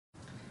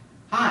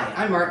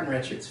I'm Martin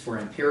Richards for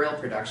Imperial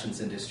Productions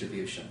and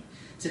Distribution.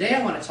 Today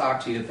I want to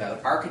talk to you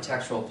about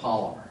architectural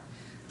polymer.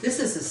 This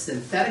is a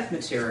synthetic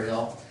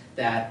material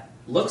that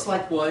looks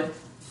like wood,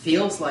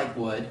 feels like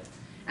wood,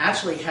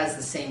 actually has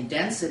the same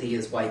density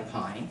as white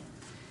pine,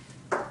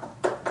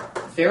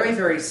 very,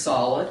 very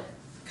solid,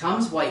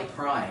 comes white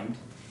primed,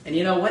 and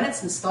you know, when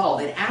it's installed,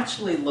 it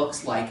actually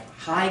looks like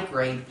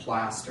high-grade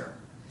plaster.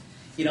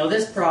 You know,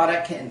 this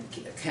product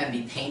can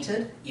be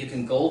painted. You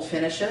can gold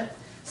finish it,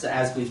 so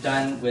as we've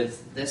done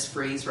with this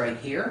frieze right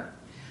here.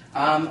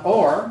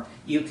 Or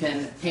you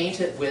can paint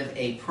it with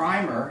a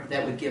primer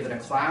that would give it a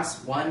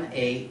Class 1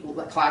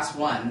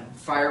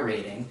 fire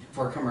rating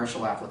for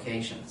commercial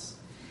applications.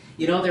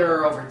 You know, there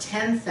are over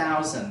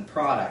 10,000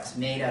 products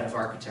made out of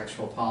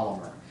architectural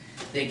polymer.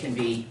 They can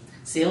be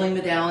ceiling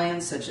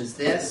medallions such as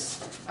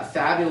this, a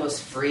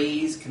fabulous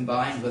frieze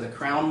combined with a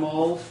crown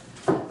mold,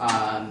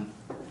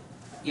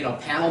 you know,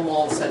 panel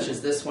molds such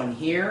as this one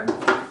here,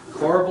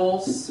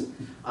 corbels.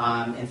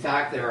 In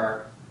fact, there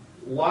are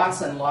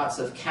lots and lots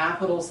of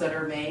capitals that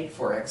are made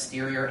for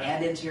exterior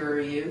and interior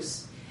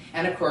use,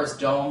 and of course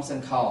domes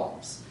and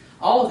columns.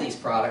 All of these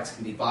products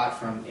can be bought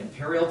from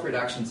Imperial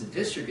Productions and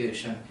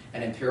Distribution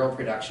at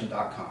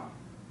imperialproduction.com.